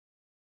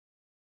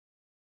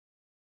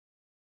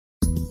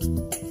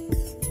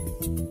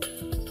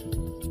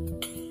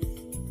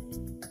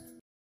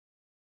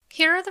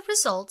Here are the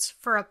results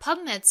for a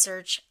PubMed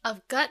search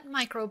of gut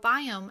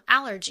microbiome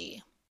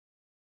allergy.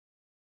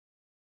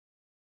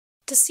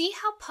 To see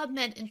how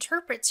PubMed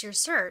interprets your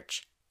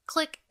search,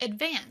 click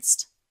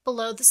Advanced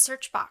below the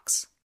search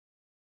box.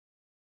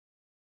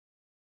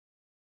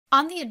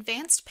 On the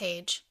Advanced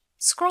page,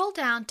 scroll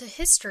down to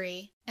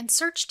History and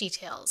Search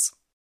Details.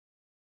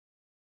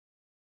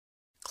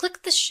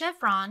 Click the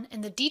chevron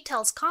in the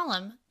Details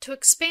column to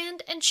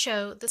expand and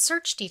show the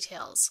search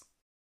details.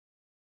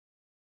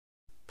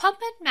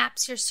 PubMed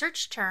maps your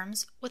search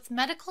terms with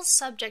medical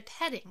subject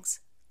headings,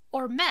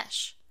 or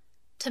MESH,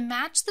 to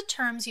match the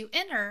terms you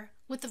enter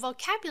with the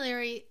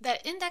vocabulary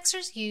that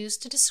indexers use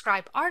to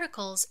describe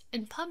articles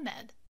in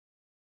PubMed.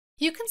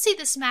 You can see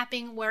this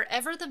mapping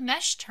wherever the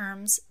MESH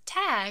terms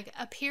tag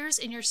appears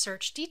in your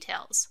search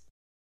details.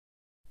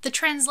 The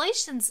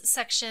Translations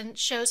section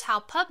shows how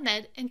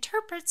PubMed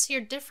interprets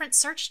your different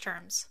search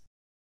terms.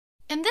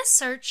 In this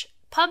search,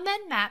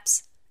 PubMed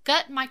maps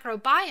gut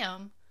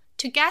microbiome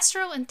to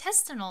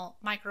gastrointestinal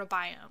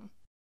microbiome.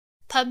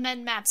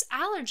 PubMed maps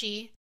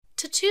allergy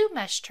to two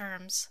MESH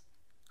terms,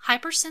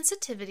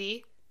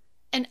 hypersensitivity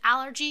and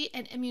allergy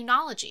and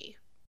immunology.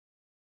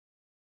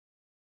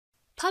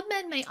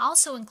 PubMed may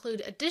also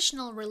include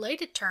additional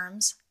related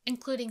terms,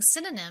 including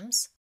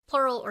synonyms,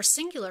 plural or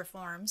singular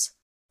forms,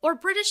 or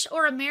British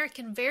or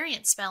American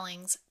variant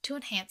spellings to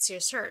enhance your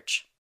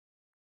search.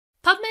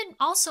 PubMed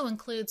also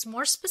includes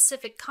more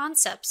specific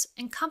concepts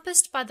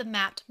encompassed by the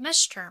mapped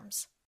MESH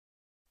terms.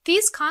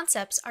 These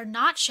concepts are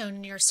not shown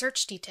in your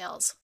search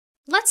details.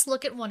 Let's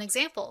look at one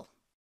example.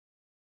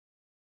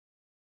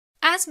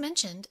 As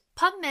mentioned,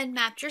 PubMed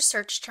mapped your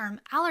search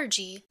term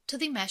allergy to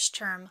the MESH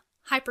term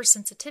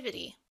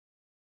hypersensitivity.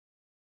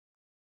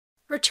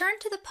 Return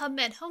to the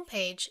PubMed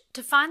homepage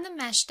to find the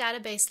MESH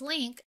database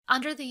link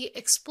under the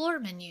Explore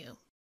menu.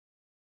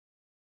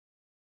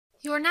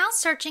 You are now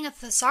searching a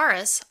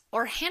thesaurus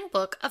or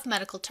handbook of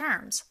medical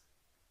terms.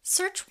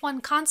 Search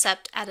one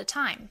concept at a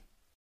time.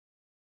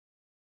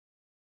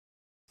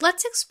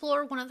 Let's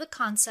explore one of the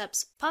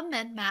concepts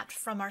PubMed mapped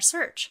from our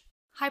search,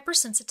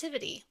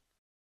 hypersensitivity.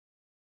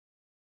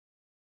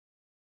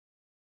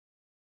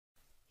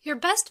 Your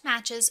best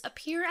matches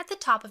appear at the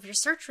top of your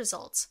search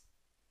results.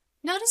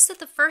 Notice that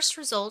the first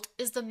result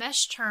is the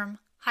MESH term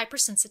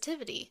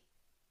hypersensitivity.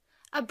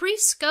 A brief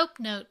scope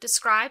note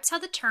describes how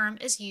the term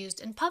is used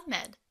in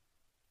PubMed.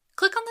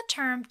 Click on the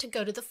term to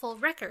go to the full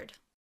record.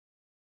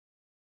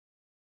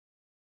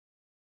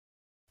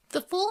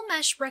 The full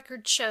MESH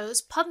record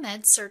shows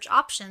PubMed search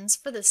options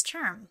for this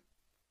term.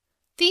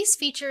 These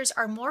features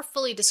are more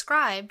fully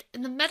described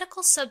in the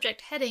Medical Subject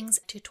Headings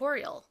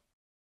tutorial.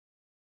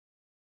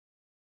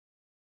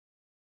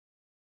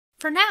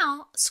 For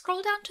now,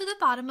 scroll down to the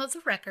bottom of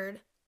the record,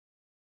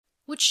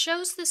 which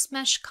shows this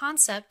MESH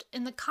concept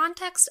in the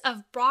context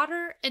of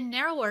broader and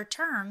narrower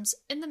terms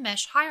in the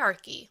MESH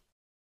hierarchy.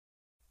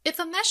 If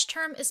a MESH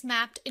term is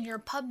mapped in your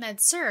PubMed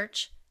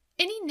search,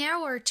 any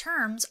narrower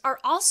terms are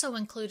also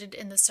included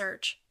in the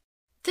search.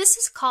 This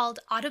is called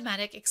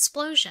automatic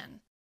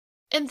explosion.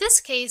 In this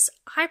case,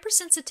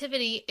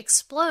 hypersensitivity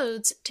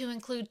explodes to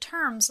include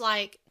terms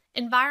like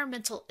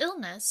environmental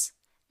illness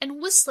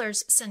and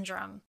Whistler's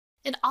syndrome,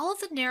 and all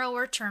of the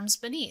narrower terms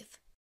beneath.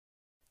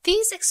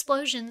 These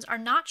explosions are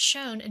not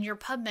shown in your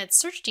PubMed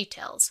search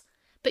details,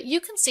 but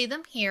you can see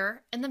them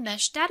here in the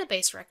MESH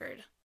database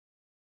record.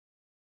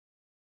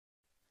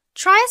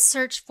 Try a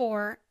search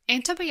for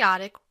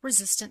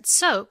antibiotic-resistant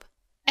soap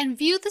and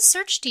view the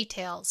search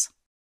details.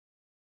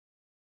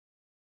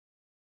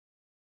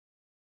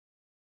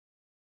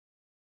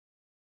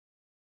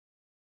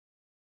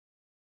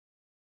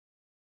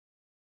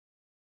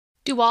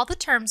 Do all the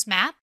terms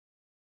map?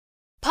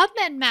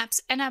 PubMed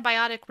maps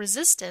antibiotic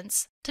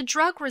resistance to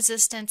drug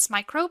resistance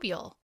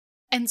microbial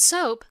and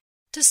soap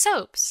to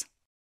soaps.